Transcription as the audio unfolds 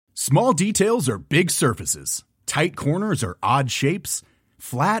Small details are big surfaces. Tight corners are odd shapes.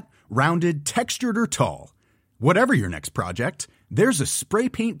 Flat, rounded, textured, or tall. Whatever your next project, there's a spray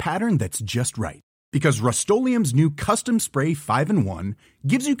paint pattern that's just right. Because Rust-Oleum's new Custom Spray 5-in-1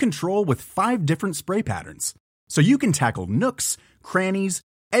 gives you control with 5 different spray patterns. So you can tackle nooks, crannies,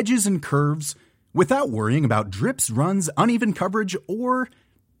 edges, and curves without worrying about drips, runs, uneven coverage, or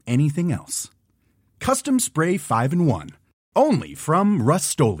anything else. Custom Spray 5-in-1. Only from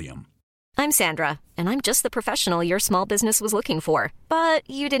Rust-Oleum. I'm Sandra, and I'm just the professional your small business was looking for. But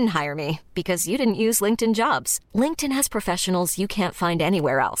you didn't hire me because you didn't use LinkedIn Jobs. LinkedIn has professionals you can't find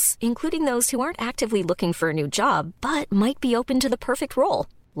anywhere else, including those who aren't actively looking for a new job, but might be open to the perfect role,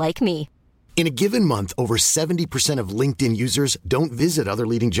 like me. In a given month, over 70% of LinkedIn users don't visit other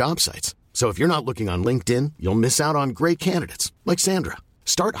leading job sites. So if you're not looking on LinkedIn, you'll miss out on great candidates like Sandra.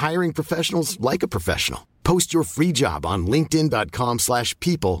 Start hiring professionals like a professional. Post your free job on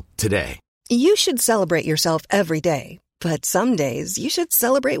linkedin.com/people today. You should celebrate yourself every day, but some days you should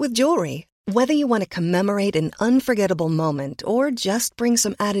celebrate with jewelry. Whether you want to commemorate an unforgettable moment or just bring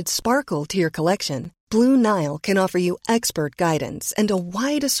some added sparkle to your collection, Blue Nile can offer you expert guidance and a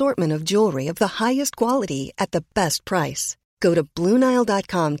wide assortment of jewelry of the highest quality at the best price. Go to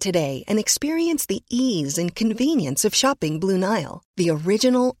BlueNile.com today and experience the ease and convenience of shopping Blue Nile, the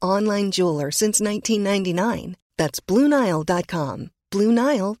original online jeweler since 1999. That's BlueNile.com.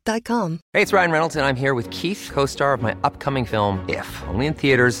 BlueNile.com. Hey, it's Ryan Reynolds, and I'm here with Keith, co-star of my upcoming film, If, only in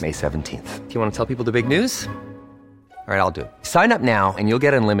theaters May 17th. Do you want to tell people the big news? All right, I'll do it. Sign up now and you'll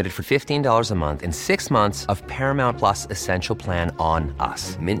get unlimited for $15 a month and 6 months of Paramount Plus Essential Plan on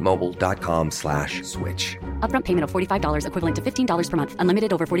us. MintMobile.com/switch. Upfront payment of $45 equivalent to $15 per month.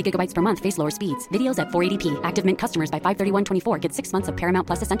 Unlimited over 40 gigabytes per month. Face lower speeds. Videos at 480p. Active Mint customers by 531.24 get 6 months of Paramount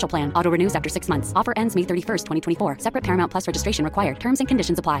Plus Essential Plan. Auto renews after 6 months. Offer ends May 31st, 2024. Separate Paramount Plus registration required. Terms and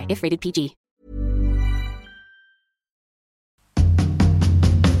conditions apply if rated PG.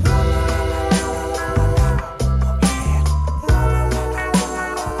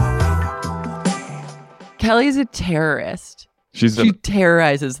 Kelly's a terrorist. She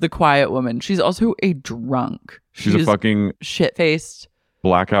terrorizes the quiet woman. She's also a drunk. She's a fucking shit-faced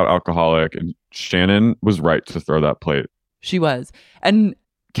blackout alcoholic, and Shannon was right to throw that plate. She was. And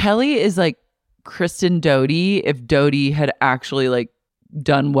Kelly is like Kristen Doty if Doty had actually like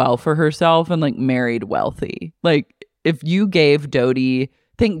done well for herself and like married wealthy. Like if you gave Doty,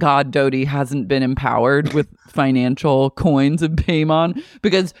 thank God Doty hasn't been empowered with financial coins of Paimon,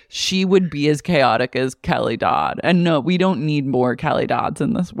 because she would be as chaotic as Kelly Dodd. And no, we don't need more Kelly Dodds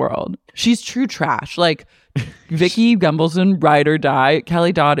in this world. She's true trash. Like Vicky Gumbelson, ride or die.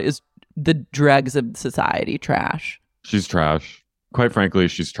 Kelly Dodd is the dregs of society trash. She's trash. Quite frankly,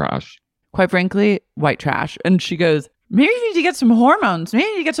 she's trash. Quite frankly, white trash. And she goes, maybe you need to get some hormones. Maybe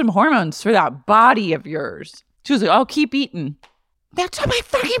you need to get some hormones for that body of yours. She was like, I'll keep eating. That's on my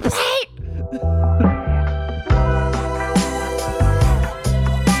fucking plate.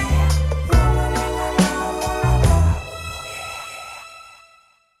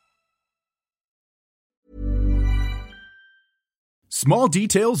 Small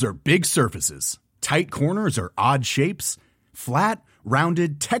details are big surfaces. Tight corners are odd shapes. Flat,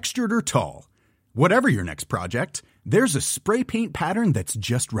 rounded, textured, or tall. Whatever your next project, there's a spray paint pattern that's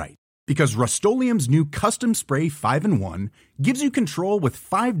just right. Because Rust-Oleum's new Custom Spray 5-in-1 gives you control with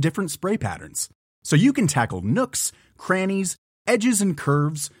 5 different spray patterns. So you can tackle nooks, crannies, edges, and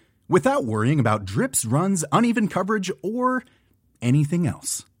curves without worrying about drips, runs, uneven coverage, or anything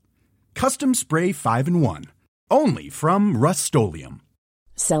else. Custom Spray 5-in-1. Only from Rust-Oleum.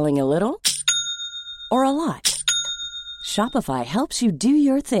 Selling a little or a lot? Shopify helps you do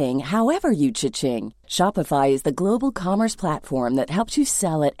your thing however you cha-ching. Shopify is the global commerce platform that helps you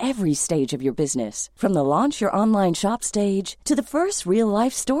sell at every stage of your business. From the launch your online shop stage to the first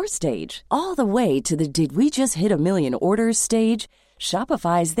real-life store stage, all the way to the did we just hit a million orders stage.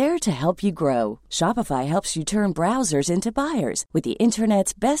 Shopify is there to help you grow. Shopify helps you turn browsers into buyers with the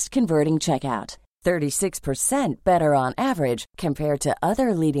internet's best converting checkout. 36% better on average compared to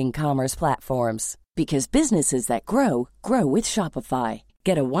other leading commerce platforms. Because businesses that grow, grow with Shopify.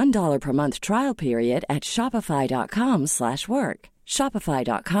 Get a $1 per month trial period at shopify.com/work.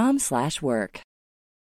 Shopify.com/work.